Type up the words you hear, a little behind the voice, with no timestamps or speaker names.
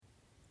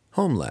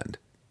Homeland,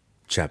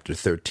 Chapter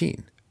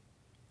 13.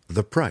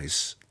 The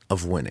Price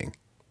of Winning.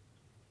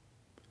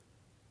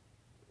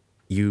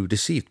 "You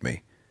deceived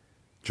me,"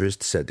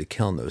 Drizzt said to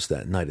Kelnos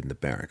that night in the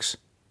barracks.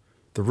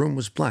 The room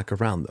was black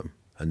around them,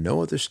 and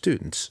no other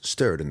students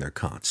stirred in their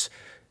cots,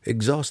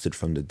 exhausted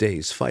from the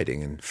day's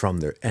fighting and from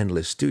their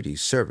endless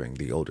duties serving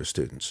the older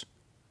students.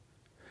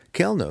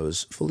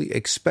 Kelnos fully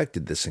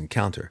expected this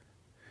encounter.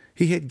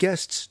 He had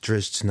guessed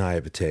Drizzt's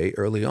naivete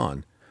early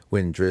on,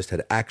 when Drizzt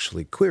had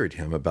actually queried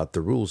him about the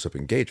rules of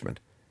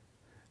engagement.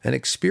 An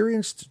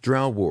experienced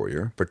drow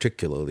warrior,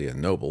 particularly a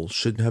noble,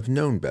 should have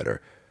known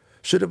better,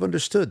 should have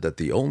understood that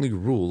the only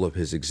rule of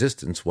his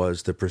existence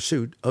was the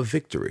pursuit of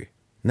victory.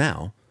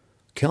 Now,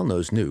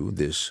 Kelnos knew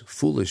this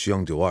foolish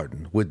young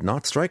Duardin would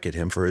not strike at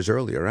him for his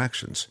earlier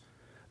actions.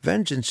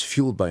 Vengeance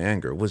fueled by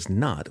anger was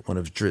not one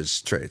of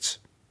Drizzt's traits.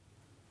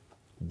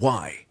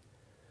 "Why?"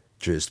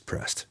 Drizzt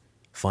pressed,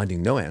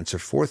 finding no answer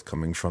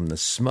forthcoming from the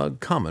smug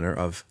commoner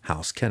of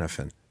House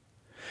Kennefin.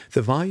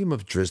 The volume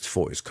of Drizzt's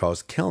voice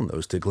caused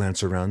Kelnos to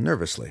glance around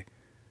nervously.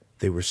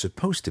 They were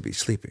supposed to be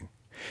sleeping.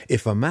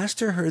 If a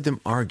master heard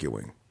them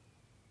arguing...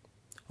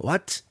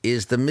 "What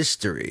is the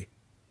mystery?"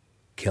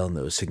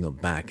 Kelnos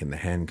signaled back in the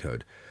hand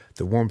code,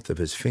 the warmth of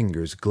his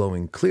fingers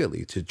glowing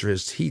clearly to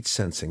Drizzt's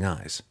heat-sensing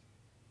eyes.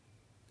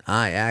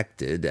 "I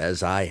acted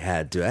as I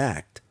had to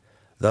act,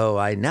 though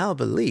I now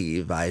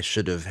believe I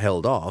should have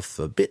held off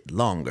a bit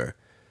longer.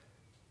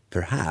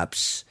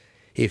 Perhaps,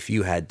 if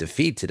you had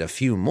defeated a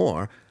few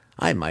more,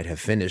 I might have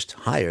finished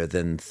higher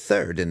than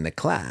third in the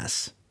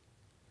class.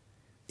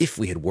 If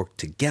we had worked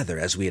together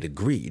as we had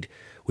agreed,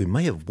 we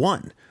may have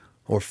won,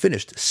 or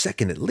finished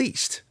second at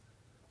least,"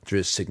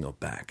 Drizzt signaled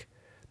back,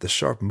 the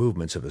sharp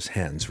movements of his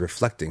hands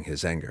reflecting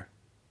his anger.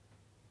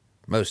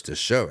 "Most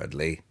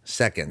assuredly,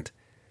 second,"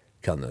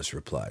 Kelnos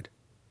replied.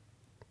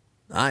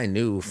 "I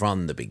knew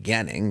from the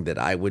beginning that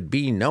I would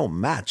be no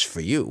match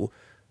for you.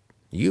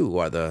 You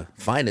are the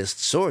finest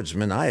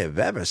swordsman I have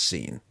ever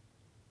seen."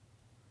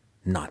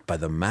 "Not by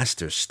the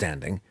master's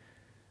standing,"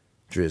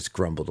 Drizzt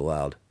grumbled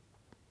aloud.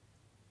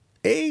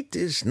 8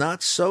 is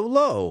not so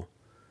low,"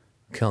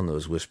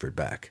 Kelnos whispered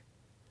back.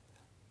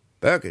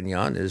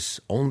 "Bergenjon is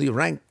only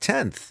ranked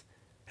 10th,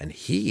 and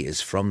he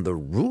is from the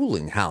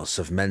ruling house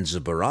of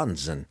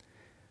Menzoberranzan.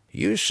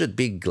 You should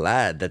be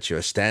glad that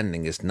your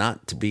standing is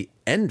not to be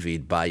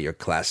envied by your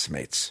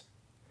classmates."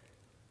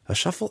 A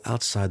shuffle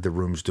outside the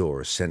room's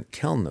door sent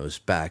Kelnos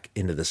back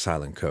into the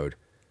silent code.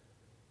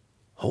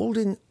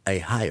 "Holding a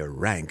higher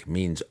rank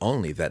means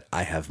only that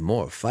I have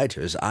more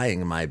fighters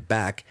eyeing my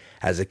back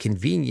as a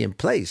convenient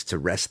place to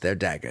rest their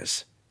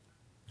daggers."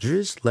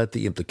 Drizzt let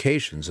the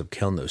implications of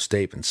Kelnos'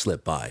 statement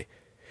slip by.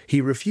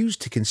 He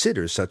refused to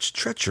consider such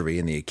treachery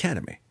in the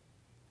academy.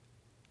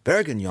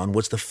 "Bergenjon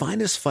was the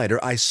finest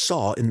fighter I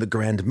saw in the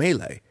Grand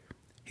Melee,"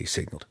 he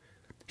signaled.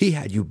 "He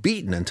had you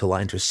beaten until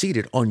I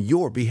interceded on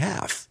your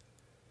behalf."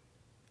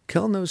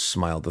 Kelnos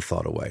smiled the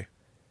thought away.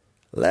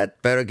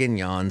 "Let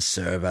Bergenjon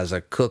serve as a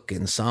cook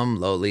in some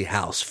lowly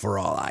house for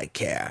all I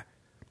care,"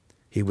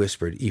 he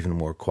whispered even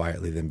more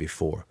quietly than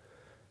before,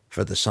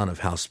 for the son of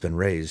House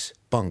Benray's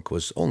bunk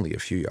was only a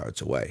few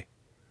yards away.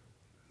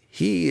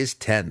 "He is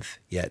 10th,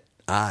 yet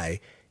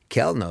I,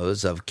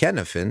 Kelnos of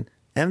Kennefin,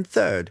 am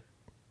 3rd.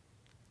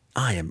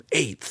 "I am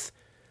 8th,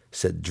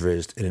 said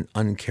Drizzt in an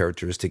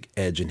uncharacteristic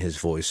edge in his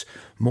voice,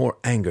 more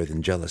anger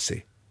than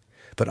jealousy.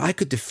 "But I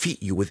could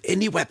defeat you with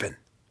any weapon."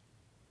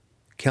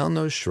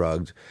 Kelnos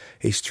shrugged,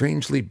 a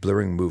strangely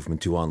blurring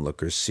movement to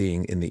onlookers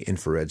seeing in the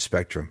infrared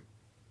spectrum.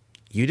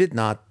 "You did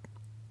not,"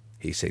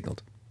 he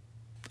signaled.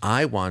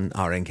 "I won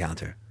our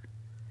encounter."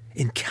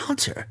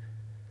 "Encounter?"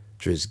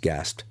 Drizzt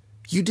gasped.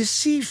 "You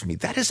deceived me,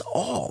 that is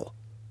all."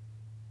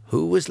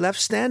 "Who was left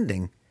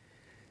standing?"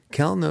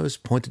 Kelnos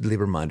pointedly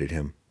reminded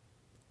him.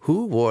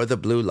 "Who wore the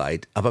blue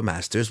light of a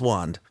master's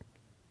wand?"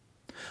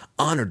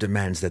 "Honor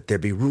demands that there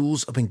be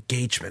rules of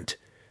engagement,"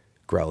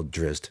 growled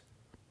Drizzt.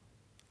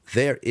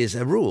 "There is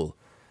a rule,"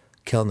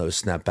 Kelnos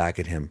snapped back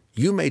at him.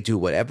 "You may do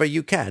whatever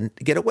you can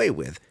to get away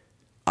with.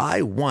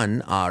 I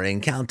won our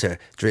encounter,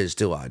 Drizzt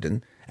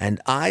Do'Urden,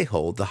 and I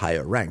hold the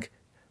higher rank.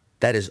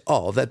 That is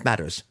all that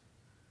matters."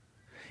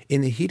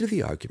 In the heat of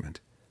the argument,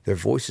 their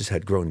voices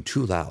had grown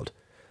too loud.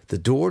 The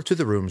door to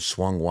the room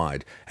swung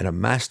wide, and a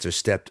master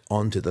stepped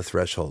onto the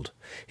threshold,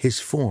 his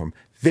form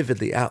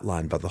vividly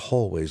outlined by the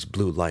hallway's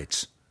blue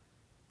lights.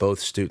 Both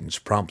students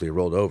promptly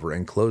rolled over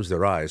and closed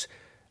their eyes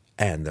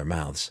and their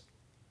mouths.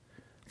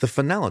 The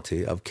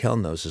finality of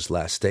Kelnos'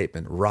 last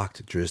statement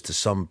rocked Drizzt to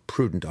some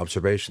prudent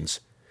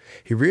observations.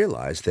 He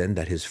realized then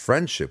that his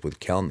friendship with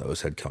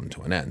Kelnos had come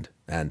to an end,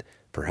 and,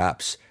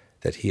 perhaps,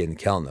 that he and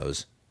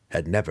Kelnos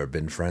had never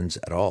been friends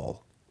at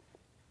all.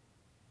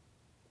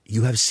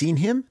 "You have seen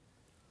him?"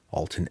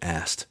 Alton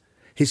asked,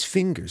 his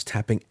fingers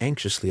tapping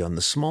anxiously on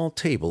the small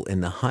table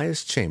in the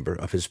highest chamber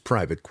of his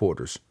private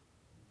quarters.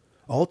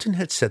 Alton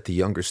had set the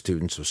younger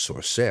students of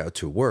Sorcere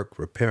to work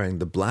repairing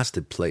the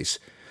blasted place,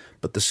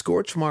 but the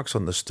scorch marks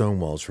on the stone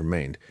walls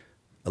remained,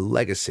 a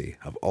legacy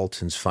of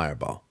Alton's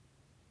fireball.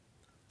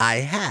 "I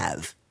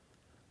have,"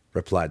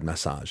 replied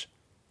Massage.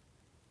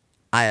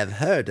 I have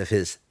heard of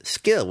his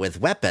skill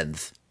with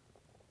weapons.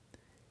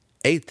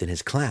 8th in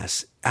his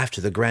class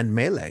after the Grand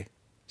Melee,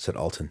 said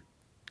Alton.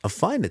 A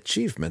fine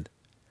achievement.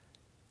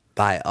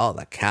 By all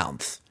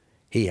accounts,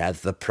 he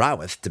has the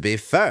prowess to be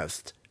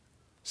first,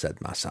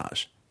 said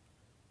Massage.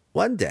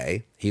 One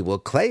day he will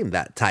claim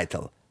that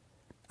title.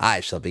 I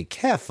shall be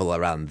careful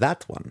around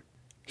that one.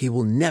 He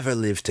will never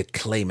live to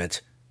claim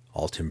it,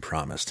 Alton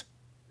promised.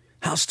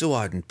 House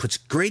Duarden puts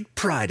great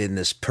pride in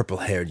this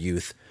purple-haired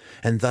youth,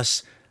 and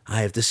thus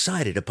I have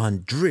decided upon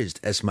Drizzt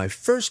as my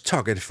first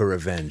target for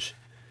revenge.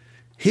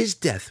 His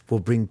death will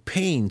bring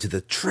pain to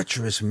the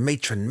treacherous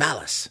matron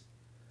Malice.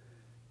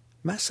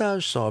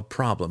 Massage saw a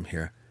problem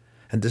here,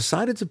 and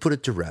decided to put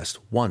it to rest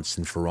once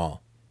and for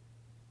all.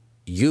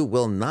 You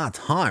will not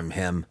harm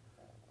him,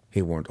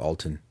 he warned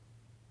Alton.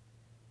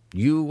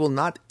 You will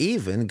not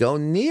even go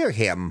near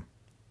him.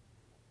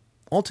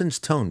 Alton's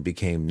tone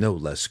became no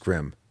less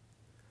grim.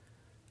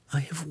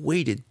 I have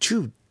waited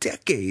 2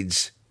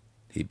 decades,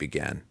 he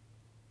began.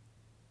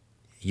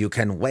 You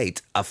can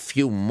wait a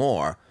few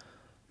more,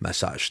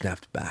 Massage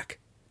snapped back.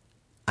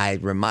 I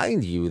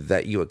remind you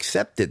that you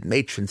accepted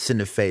Matron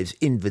Sinife's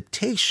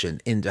invitation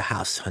into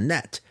House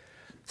Honnet.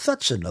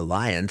 Such an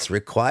alliance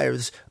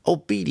requires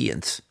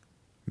obedience.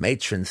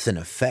 Matron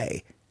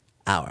Sinife,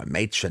 our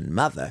matron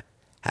mother,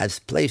 has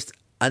placed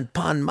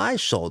upon my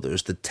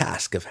shoulders the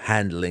task of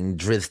handling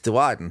Drizzt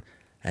Do'Urden,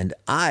 and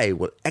I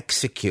will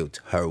execute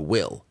her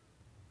will.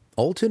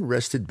 Alton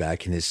rested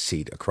back in his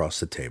seat across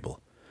the table,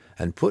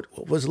 and put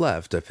what was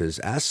left of his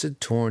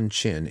acid-torn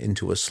chin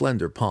into a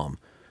slender palm,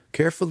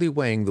 carefully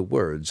weighing the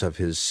words of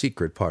his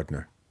secret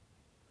partner.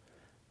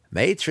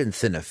 Matron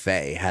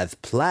Sinife has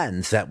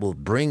plans that will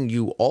bring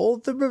you all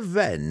the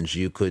revenge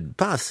you could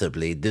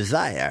possibly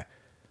desire,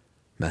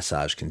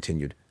 Massage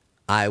continued.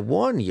 I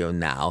warn you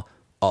now,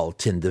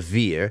 Alton de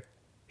Vere,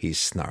 he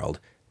snarled,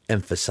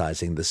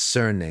 emphasizing the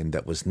surname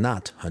that was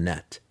not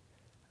Honnet,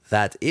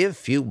 that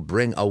if you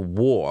bring a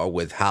war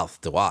with House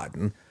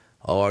Do'Urden,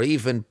 or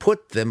even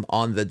put them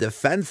on the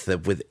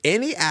defensive with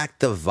any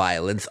act of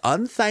violence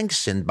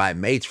unsanctioned by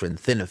Matron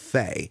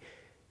Sinife,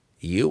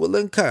 you will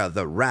incur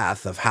the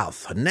wrath of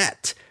House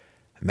Honnet.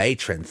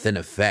 Matron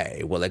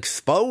Sinife will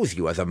expose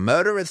you as a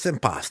murderous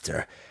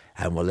impostor,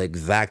 and will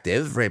exact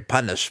every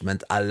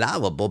punishment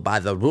allowable by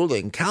the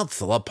ruling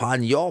council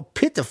upon your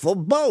pitiful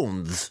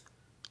bones.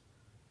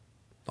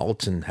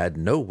 Alton had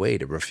no way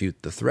to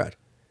refute the threat.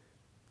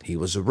 He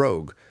was a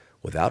rogue,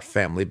 without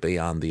family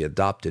beyond the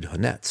adopted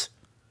Honnets.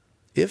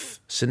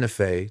 If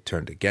Sinife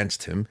turned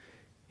against him,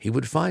 he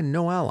would find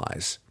no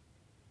allies.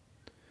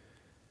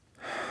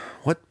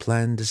 What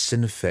plan does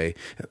Sinife,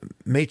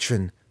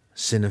 Matron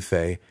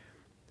Sinife,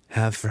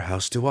 have for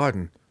House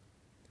Do'Urden?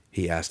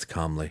 He asked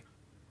calmly.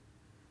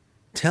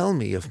 Tell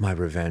me of my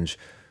revenge,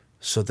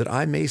 so that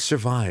I may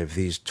survive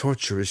these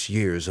torturous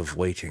years of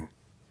waiting.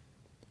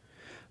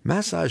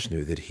 Massage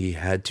knew that he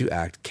had to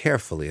act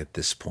carefully at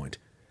this point.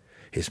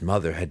 His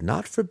mother had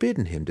not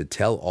forbidden him to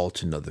tell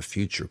Alton of the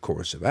future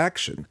course of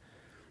action,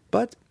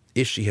 but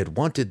if she had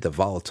wanted the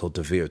volatile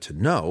de Vere to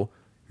know,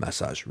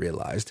 Massage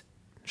realized,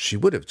 she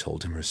would have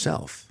told him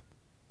herself.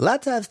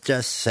 Let us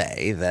just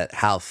say that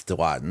House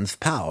Do'Urden's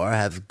power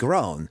has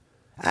grown,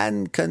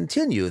 and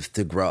continues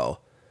to grow,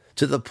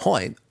 to the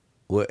point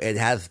where it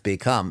has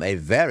become a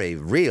very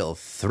real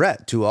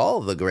threat to all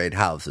the great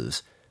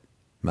houses,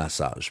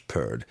 Massage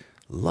purred,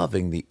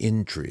 loving the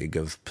intrigue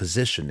of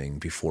positioning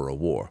before a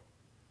war.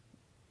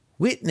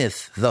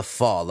 Witness the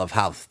fall of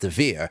House de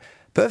Vere,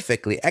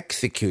 perfectly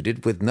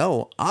executed with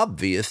no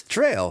obvious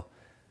trail.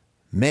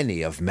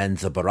 Many of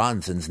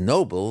Menzoberranzan's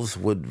nobles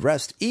would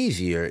rest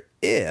easier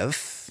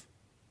if...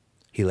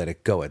 He let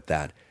it go at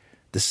that,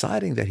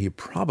 deciding that he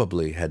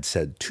probably had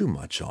said too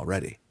much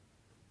already.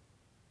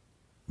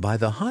 By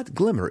the hot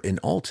glimmer in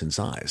Alton's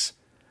eyes,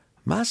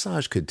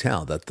 Massage could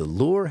tell that the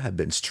lure had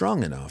been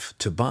strong enough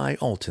to buy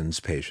Alton's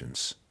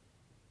patience.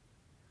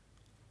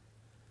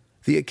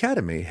 The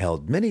Academy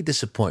held many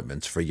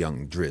disappointments for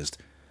young Drizzt,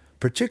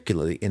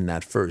 particularly in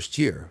that first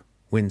year,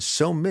 when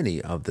so many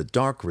of the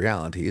dark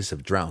realities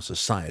of Drow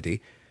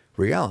society,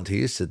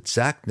 realities that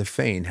Zack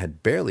Nefane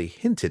had barely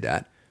hinted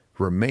at,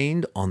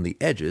 remained on the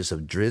edges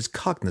of Drizzt's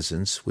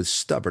cognizance with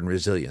stubborn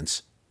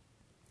resilience.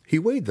 He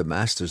weighed the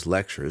Master's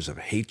lectures of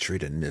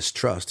hatred and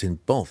mistrust in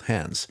both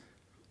hands,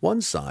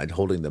 one side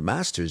holding the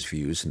Master's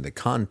views in the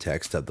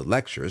context of the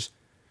lectures,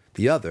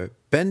 the other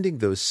bending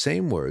those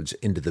same words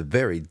into the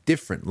very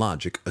different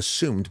logic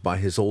assumed by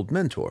his old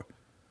mentor.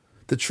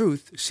 The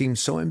truth seemed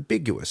so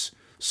ambiguous,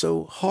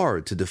 so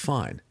hard to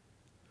define.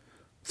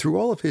 Through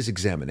all of his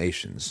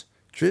examinations,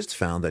 Drizzt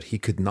found that he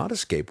could not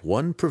escape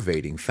one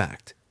pervading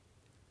fact.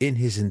 In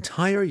his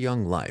entire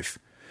young life,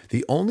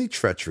 the only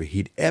treachery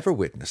he'd ever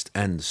witnessed,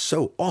 and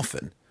so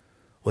often,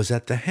 was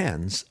at the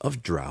hands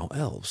of Drow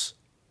elves.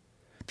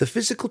 The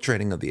physical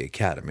training of the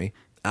Academy,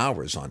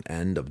 hours on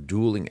end of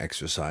dueling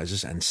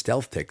exercises and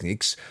stealth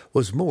techniques,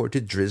 was more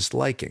to Drizzt's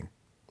liking.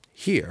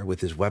 Here,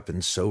 with his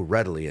weapons so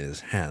readily in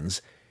his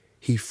hands,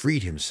 he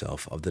freed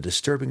himself of the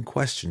disturbing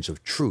questions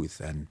of truth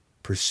and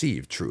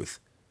perceived truth.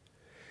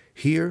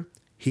 Here,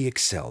 he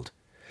excelled.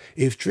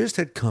 If Drizzt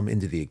had come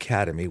into the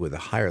academy with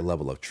a higher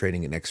level of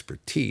training and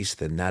expertise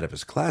than that of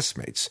his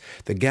classmates,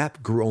 the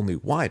gap grew only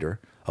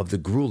wider of the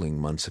grueling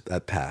months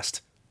that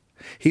passed.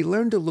 He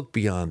learned to look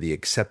beyond the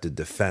accepted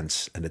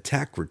defense and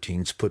attack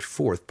routines put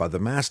forth by the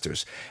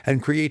masters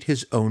and create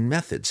his own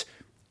methods,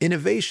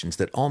 innovations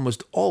that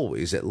almost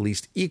always at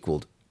least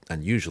equaled,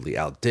 and usually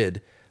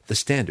outdid, the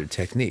standard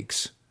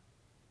techniques.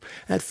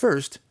 At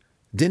first,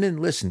 Dinin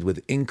listened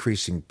with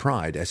increasing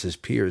pride as his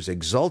peers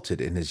exulted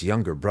in his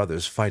younger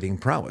brother's fighting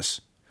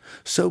prowess.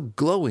 So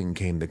glowing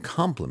came the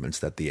compliments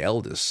that the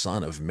eldest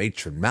son of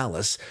Matron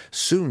Malice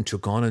soon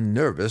took on a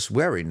nervous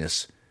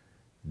wariness.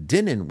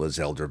 Dinin was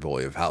elder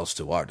boy of House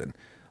Tuarden,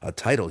 a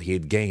title he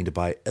had gained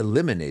by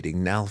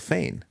eliminating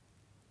Nalfane.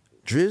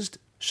 Drizzt,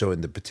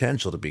 showing the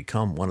potential to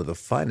become one of the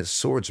finest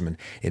swordsmen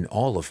in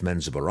all of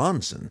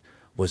Menzoberranzan,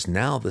 was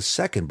now the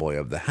second boy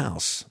of the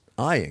house,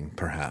 eyeing,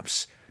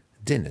 perhaps,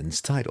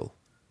 Dinin's title.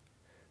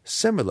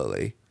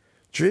 Similarly,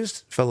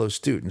 Drizzt's fellow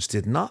students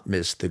did not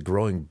miss the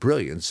growing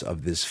brilliance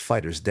of this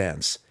fighter's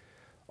dance.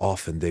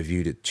 Often they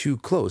viewed it too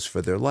close for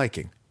their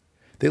liking.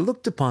 They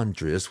looked upon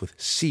Drizzt with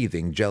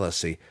seething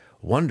jealousy,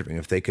 wondering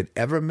if they could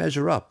ever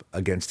measure up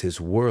against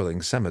his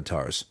whirling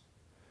scimitars.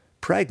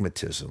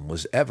 Pragmatism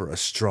was ever a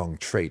strong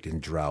trait in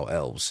Drow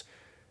elves.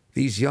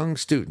 These young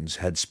students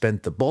had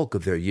spent the bulk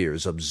of their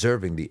years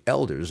observing the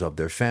elders of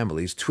their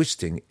families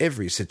twisting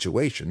every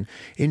situation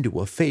into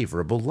a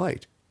favorable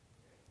light.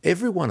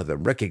 Every one of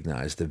them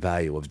recognized the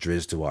value of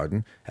Drizzt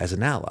Do'Urden as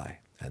an ally,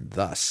 and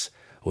thus,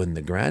 when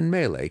the Grand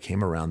Melee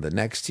came around the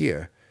next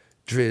year,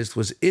 Drizzt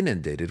was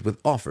inundated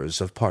with offers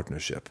of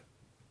partnership.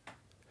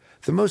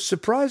 The most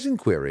surprising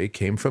query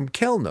came from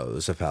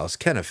Kelnos of House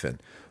Kennefin,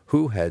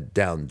 who had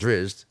downed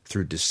Drizzt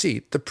through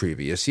deceit the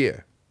previous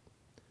year.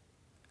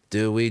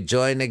 "Do we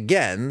join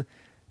again,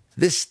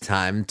 this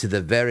time to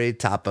the very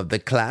top of the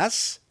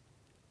class?"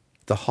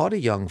 the haughty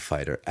young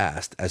fighter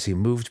asked as he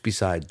moved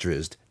beside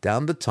Drizzt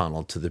down the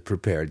tunnel to the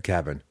prepared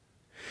cavern.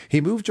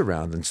 He moved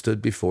around and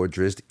stood before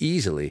Drizzt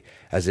easily,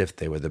 as if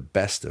they were the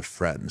best of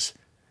friends,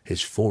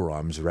 his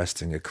forearms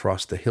resting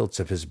across the hilts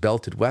of his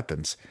belted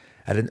weapons,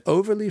 and an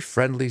overly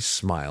friendly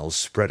smile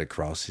spread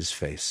across his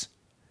face.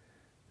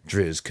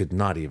 Drizzt could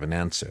not even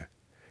answer.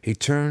 He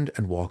turned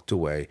and walked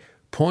away,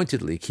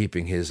 pointedly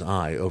keeping his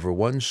eye over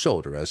one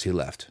shoulder as he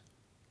left.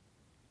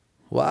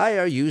 "Why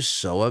are you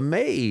so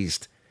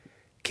amazed?"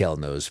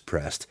 Kelnos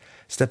pressed,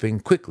 stepping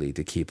quickly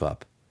to keep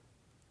up.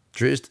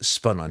 Drizzt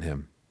spun on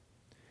him.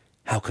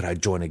 "How could I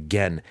join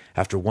again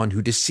after one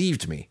who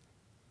deceived me?"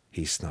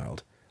 he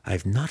snarled. "I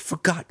have not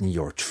forgotten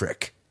your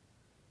trick."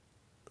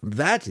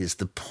 "That is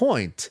the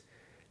point,"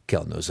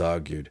 Kelnos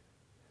argued.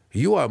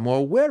 "You are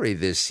more wary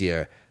this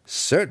year.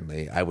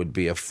 Certainly I would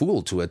be a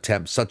fool to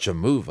attempt such a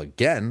move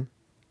again."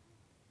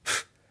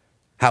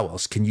 "How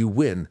else can you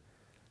win?"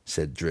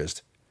 said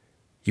Drizzt.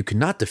 "You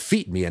cannot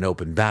defeat me in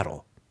open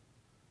battle."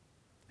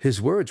 His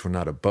words were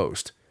not a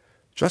boast,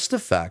 just a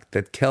fact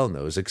that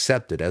Kelnos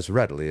accepted as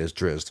readily as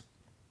Drizzt.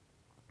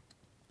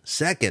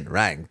 "Second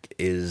rank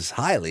is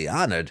highly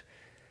honored,"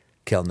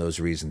 Kelnos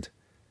reasoned.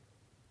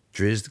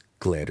 Drizzt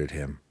glared at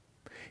him.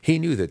 He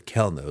knew that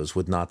Kelnos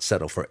would not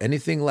settle for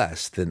anything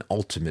less than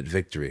ultimate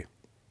victory.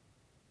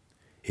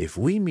 "If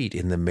we meet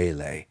in the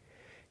melee,"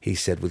 he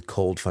said with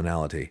cold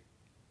finality,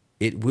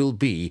 "it will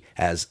be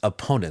as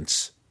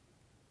opponents."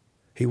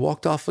 He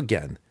walked off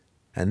again,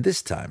 and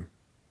this time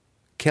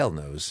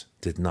Kelnos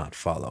did not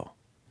follow.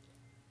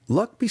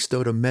 Luck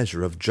bestowed a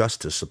measure of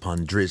justice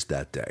upon Drizzt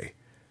that day,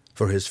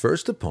 for his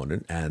first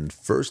opponent and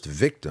first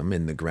victim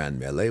in the Grand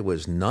Melee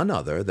was none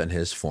other than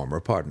his former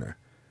partner.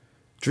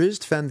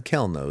 Drizzt found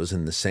Kelnos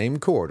in the same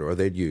corridor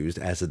they'd used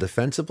as a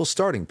defensible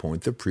starting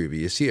point the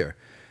previous year,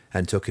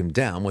 and took him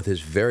down with his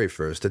very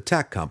first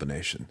attack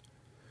combination.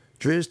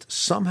 Drizzt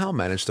somehow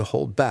managed to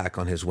hold back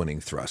on his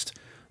winning thrust,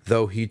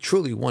 though he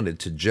truly wanted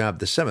to jab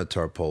the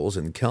scimitar poles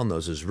in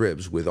Kelnos's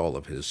ribs with all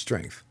of his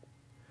strength.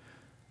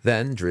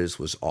 Then Drizzt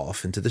was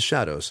off into the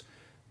shadows,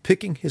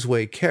 picking his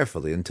way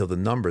carefully until the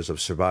numbers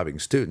of surviving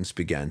students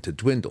began to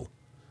dwindle.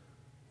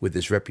 With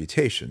his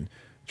reputation,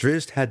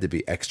 Drizzt had to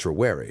be extra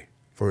wary,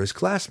 for his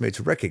classmates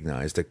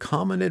recognized a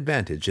common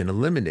advantage in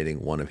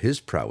eliminating one of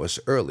his prowess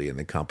early in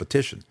the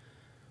competition.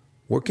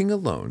 Working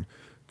alone,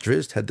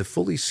 Drizzt had to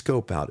fully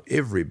scope out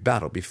every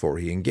battle before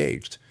he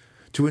engaged,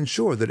 to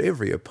ensure that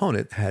every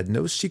opponent had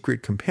no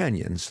secret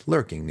companions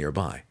lurking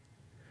nearby.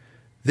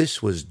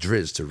 This was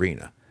Drizzt's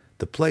arena,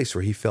 the place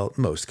where he felt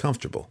most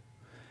comfortable,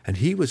 and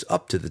he was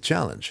up to the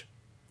challenge.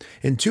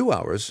 In 2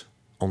 hours,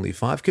 only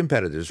 5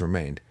 competitors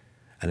remained,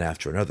 and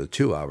after another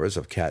 2 hours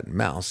of cat and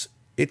mouse,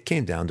 it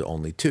came down to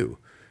only 2,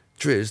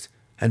 Drizzt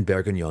and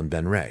Bergagnon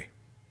Benray.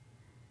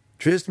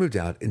 Drizzt moved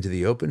out into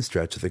the open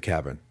stretch of the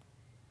cavern.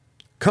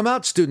 "Come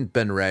out, student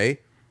Benray,"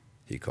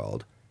 he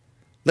called.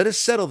 "Let us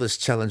settle this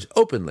challenge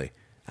openly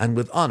and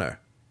with honor."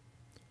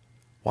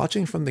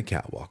 Watching from the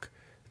catwalk,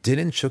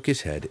 Dinin shook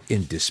his head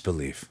in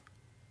disbelief.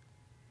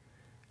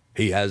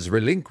 "He has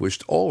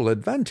relinquished all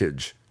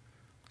advantage,"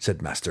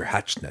 said Master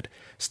Hatchnet,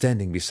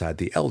 standing beside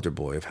the elder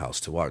boy of House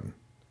Tuarden.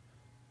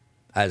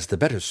 As the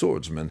better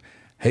swordsman,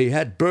 he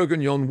had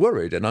Bergignon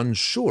worried and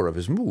unsure of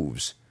his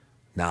moves.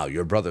 Now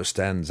your brother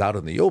stands out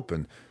in the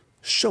open,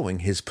 showing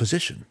his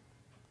position.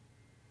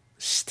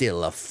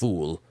 Still a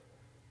fool,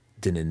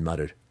 Dinin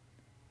muttered.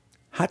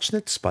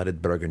 Hatchnet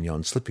spotted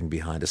Bergignon slipping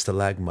behind a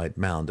stalagmite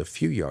mound a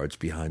few yards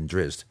behind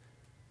Drizzt.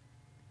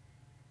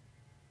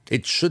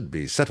 It should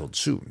be settled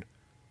soon.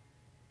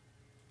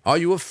 Are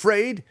you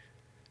afraid?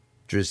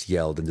 Drizzt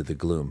yelled into the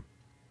gloom.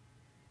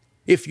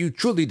 If you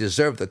truly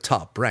deserve the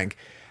top rank,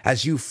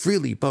 as you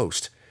freely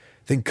boast,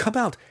 then come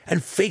out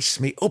and face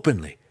me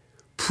openly.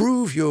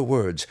 Prove your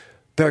words,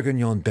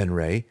 Bergignon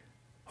Benray,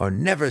 or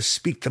never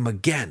speak them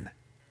again.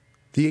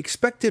 The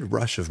expected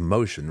rush of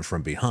motion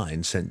from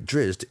behind sent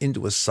Drizzt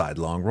into a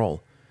sidelong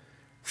roll.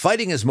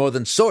 Fighting is more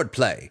than sword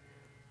play,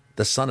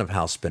 the son of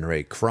House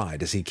Benray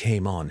cried as he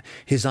came on,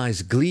 his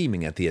eyes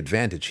gleaming at the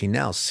advantage he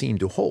now seemed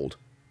to hold.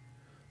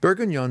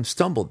 Bergignon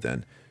stumbled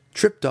then,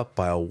 tripped up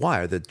by a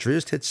wire that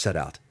Drizzt had set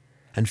out,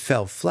 and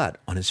fell flat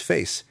on his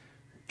face.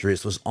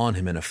 Drizzt was on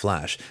him in a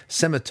flash,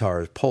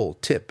 scimitar pole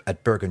tip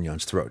at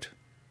Bergignon's throat.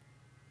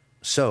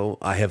 So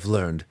I have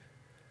learned,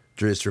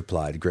 Drizzt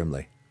replied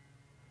grimly.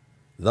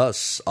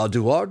 Thus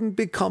Aduardin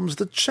becomes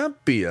the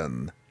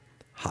champion,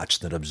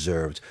 Hatchnet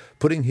observed,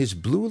 putting his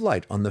blue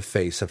light on the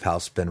face of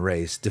House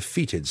Benray's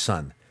defeated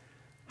son.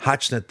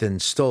 Hatchnet then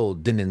stole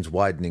Dinin's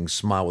widening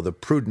smile with a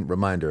prudent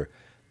reminder,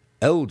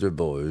 elder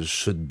boys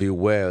should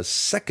beware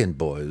second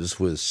boys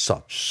with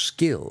such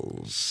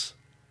skills.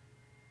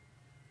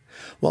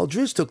 While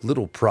Drizzt took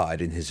little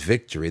pride in his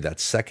victory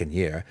that second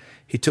year,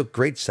 he took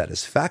great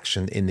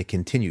satisfaction in the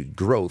continued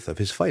growth of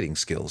his fighting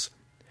skills.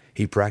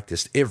 He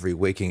practiced every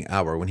waking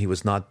hour when he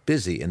was not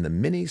busy in the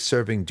many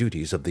serving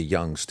duties of the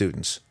young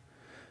students.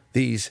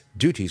 These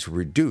duties were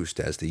reduced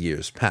as the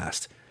years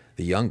passed.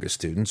 The younger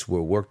students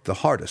were worked the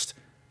hardest,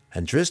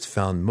 and Drizzt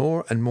found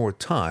more and more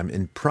time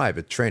in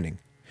private training.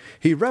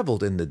 He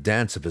reveled in the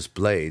dance of his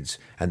blades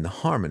and the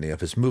harmony of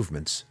his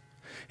movements.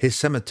 His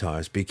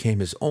scimitars became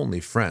his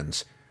only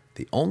friends,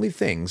 the only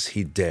things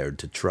he dared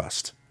to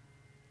trust.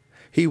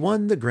 He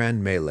won the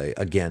Grand Melee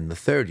again the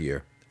third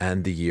year,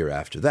 and the year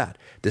after that,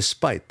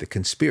 despite the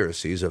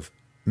conspiracies of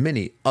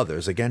many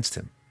others against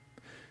him.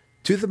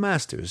 To the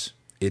masters,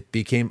 it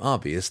became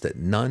obvious that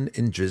none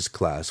in Drizzt's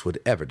class would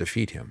ever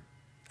defeat him,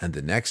 and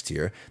the next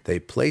year they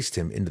placed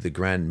him into the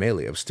Grand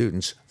Melee of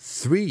students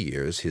 3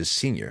 years his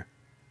senior.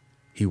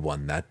 He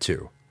won that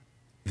too.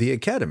 The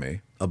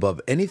academy,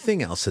 above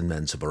anything else in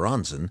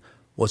Menzoberranzan,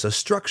 was a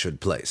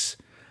structured place,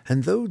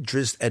 and though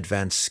Drizzt's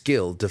advanced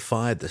skill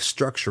defied the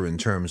structure in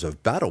terms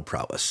of battle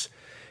prowess,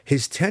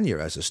 his tenure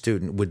as a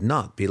student would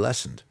not be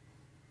lessened.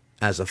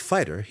 As a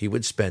fighter, he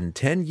would spend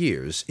 10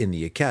 years in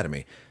the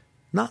academy,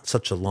 not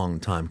such a long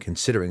time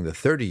considering the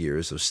 30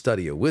 years of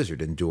study a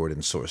wizard endured in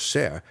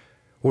Sorcere,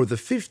 or the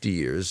 50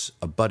 years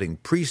a budding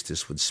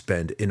priestess would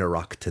spend in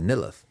Arach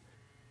Tanilith.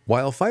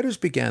 While fighters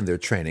began their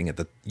training at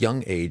the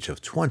young age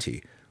of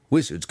 20,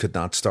 wizards could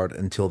not start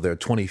until their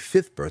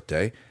 25th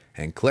birthday,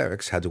 and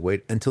clerics had to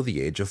wait until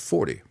the age of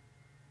 40.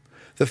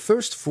 The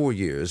first 4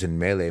 years in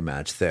melee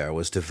match there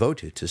was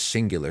devoted to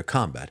singular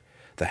combat,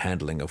 the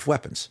handling of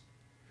weapons.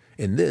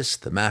 In this,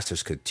 the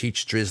masters could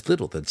teach Drizzt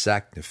little that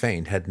Zack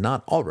Nefane had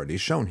not already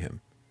shown him.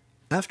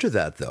 After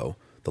that, though,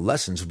 the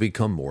lessons would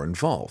become more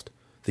involved.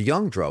 The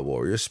young Drow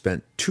warriors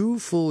spent 2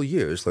 full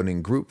years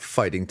learning group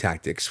fighting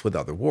tactics with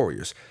other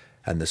warriors,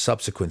 and the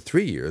subsequent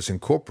 3 years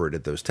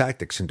incorporated those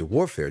tactics into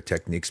warfare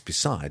techniques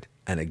beside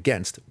and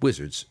against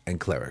wizards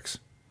and clerics.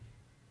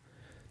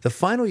 The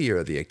final year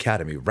of the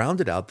academy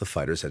rounded out the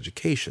fighter's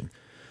education.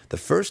 The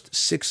first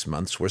 6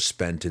 months were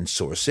spent in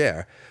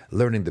Sorcere,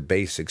 learning the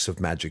basics of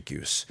magic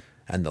use,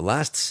 and the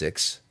last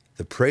 6,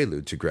 the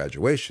prelude to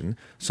graduation,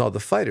 saw the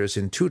fighters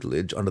in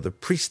tutelage under the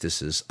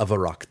priestesses of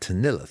Arach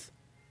Tanilith.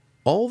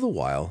 All the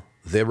while,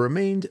 there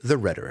remained the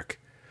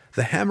rhetoric,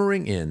 the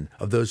hammering in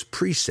of those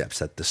precepts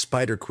that the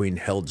Spider Queen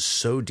held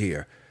so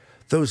dear,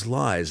 those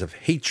lies of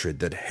hatred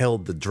that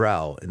held the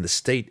Drow in the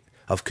state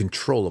of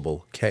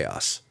controllable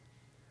chaos.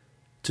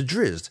 To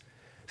Drizzt,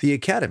 the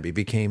academy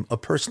became a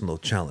personal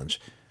challenge,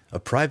 a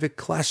private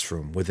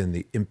classroom within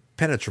the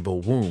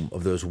impenetrable womb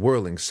of those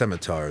whirling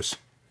scimitars.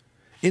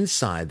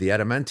 Inside the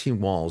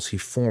adamantine walls he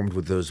formed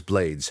with those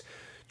blades,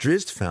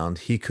 Drizzt found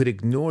he could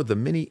ignore the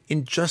many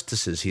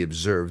injustices he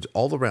observed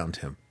all around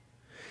him.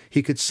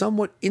 He could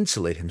somewhat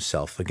insulate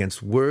himself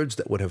against words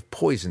that would have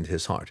poisoned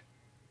his heart.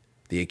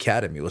 The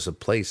academy was a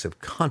place of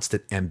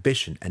constant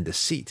ambition and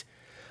deceit,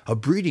 a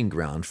breeding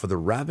ground for the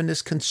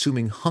ravenous,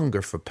 consuming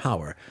hunger for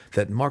power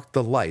that marked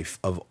the life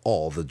of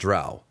all the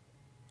Drow.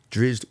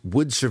 Drizzt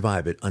would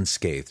survive it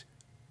unscathed.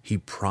 He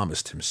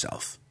promised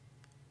himself.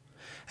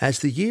 As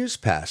the years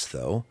passed,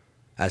 though,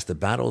 as the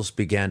battles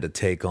began to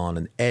take on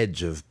an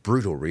edge of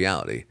brutal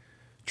reality,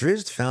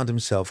 Drizzt found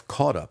himself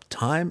caught up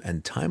time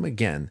and time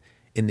again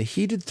in the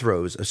heated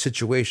throes of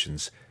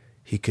situations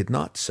he could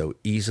not so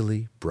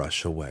easily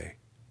brush away.